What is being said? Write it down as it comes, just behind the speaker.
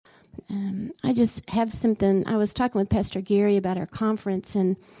I just have something. I was talking with Pastor Gary about our conference,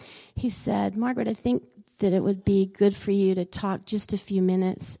 and he said, Margaret, I think that it would be good for you to talk just a few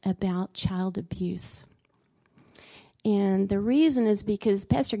minutes about child abuse. And the reason is because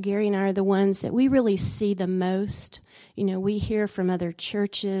Pastor Gary and I are the ones that we really see the most. You know, we hear from other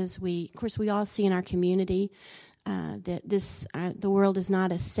churches. Of course, we all see in our community that the world is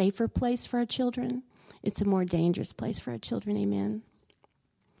not a safer place for our children. It's a more dangerous place for our children. Amen.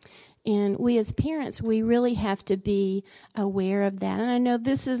 And we as parents, we really have to be aware of that. And I know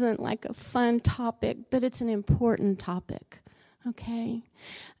this isn't like a fun topic, but it's an important topic, okay?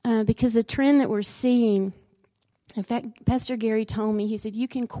 Because the trend that we're seeing, in fact, Pastor Gary told me, he said, you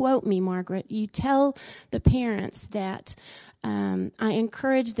can quote me, Margaret. You tell the parents that I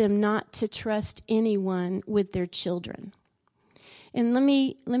encourage them not to trust anyone with their children. And let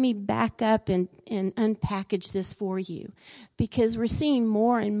me back up and unpackage this for you, because we're seeing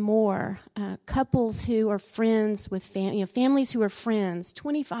more and more couples who are friends with families who are friends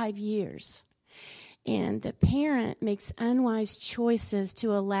 25 years. And the parent makes unwise choices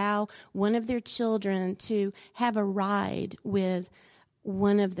to allow one of their children to have a ride with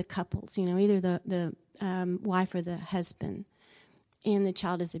one of the couples, either the wife or the husband. And the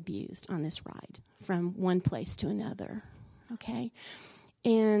child is abused on this ride from one place to another. Okay,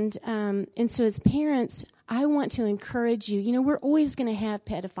 and so as parents, I want to encourage you. We're always going to have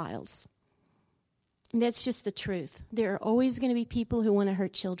pedophiles. And that's just the truth. There are always going to be people who want to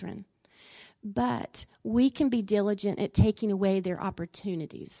hurt children. But we can be diligent at taking away their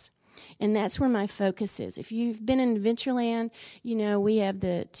opportunities. And that's where my focus is. If you've been in Adventureland, we have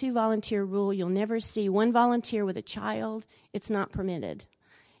the 2 volunteer rule. You'll never see one volunteer with a child. It's not permitted.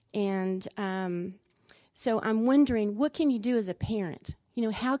 And so I'm wondering, what can you do as a parent?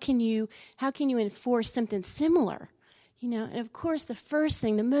 How can you enforce something similar? And of course,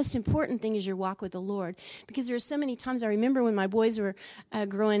 the most important thing is your walk with the Lord. Because there are so many times I remember when my boys were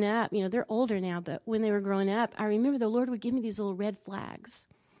growing up, they're older now, but when they were growing up, I remember the Lord would give me these little red flags.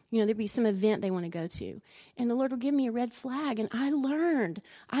 There'd be some event they want to go to. And the Lord would give me a red flag. And I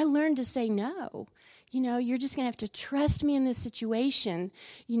learned to say no. You're just going to have to trust me in this situation,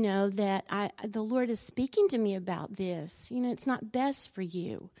 that the Lord is speaking to me about this. It's not best for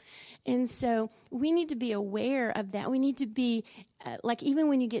you. And so we need to be aware of that. We need to be, like even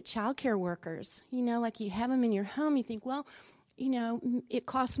when you get child care workers, like you have them in your home, you think, well, it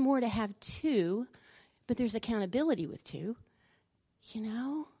costs more to have 2, but there's accountability with 2,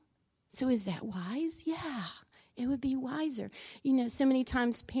 So is that wise? Yeah. It would be wiser. So many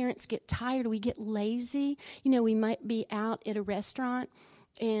times parents get tired. We get lazy. We might be out at a restaurant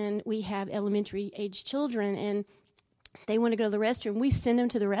and we have elementary age children and they want to go to the restroom. We send them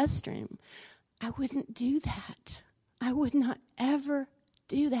to the restroom. I wouldn't do that. I would not ever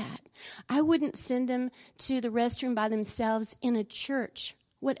do that. I wouldn't send them to the restroom by themselves in a church,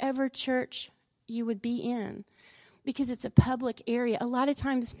 whatever church you would be in. Because it's a public area. A lot of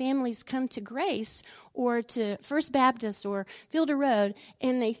times families come to Grace or to First Baptist or Fielder Road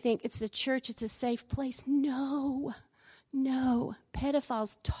and they think it's the church, it's a safe place. No.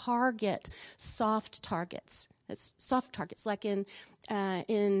 Pedophiles target soft targets. That's soft targets, like at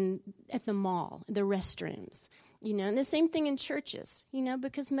the mall, the restrooms. And the same thing in churches,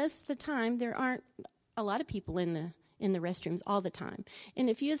 because most of the time there aren't a lot of people in the restrooms all the time. And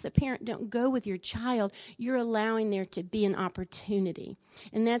if you as a parent don't go with your child, you're allowing there to be an opportunity.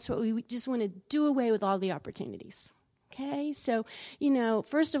 And that's what we just want to do away with all the opportunities. Okay? So,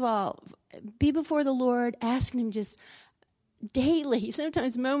 first of all, be before the Lord, asking Him just daily,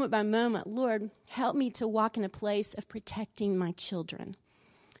 sometimes moment by moment, Lord, help me to walk in a place of protecting my children.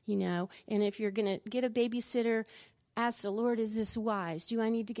 And if you're going to get a babysitter, ask the Lord, is this wise? Do I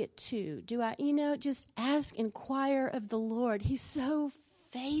need to get 2? Do I, just ask, inquire of the Lord. He's so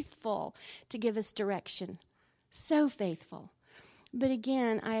faithful to give us direction. So faithful. But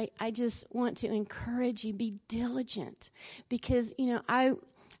again, I just want to encourage you, be diligent. Because,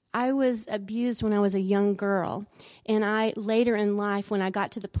 I was abused when I was a young girl. And later in life, when I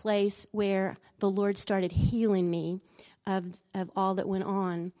got to the place where the Lord started healing me of all that went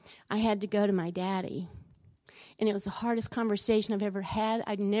on, I had to go to my daddy. And it was the hardest conversation I've ever had.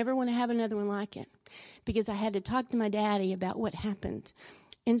 I'd never want to have another one like it because I had to talk to my daddy about what happened.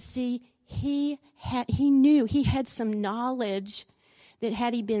 And see, he knew, he had some knowledge that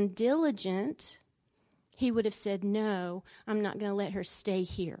had he been diligent, he would have said, no, I'm not going to let her stay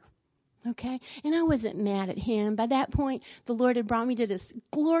here. Okay? And I wasn't mad at him. By that point, the Lord had brought me to this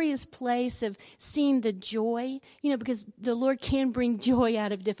glorious place of seeing the joy, because the Lord can bring joy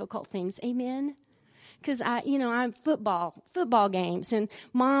out of difficult things. Amen? because I'm football games, and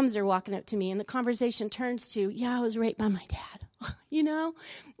moms are walking up to me, and the conversation turns to, yeah, I was raped by my dad,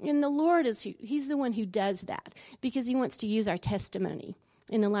 and the Lord he's the one who does that because he wants to use our testimony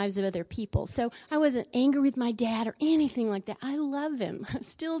in the lives of other people. So I wasn't angry with my dad or anything like that. I love him. I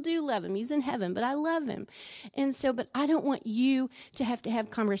still do love him. He's in heaven, but I love him. And so, but I don't want you to have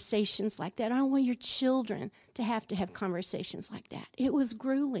conversations like that. I don't want your children to have conversations like that. It was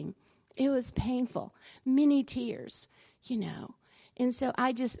grueling. It was painful. Many tears, And so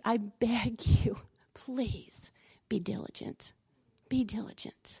I beg you, please be diligent. Be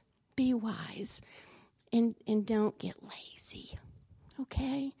diligent. Be wise. And don't get lazy.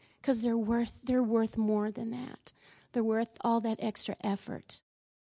 Okay? Because they're worth more than that. They're worth all that extra effort.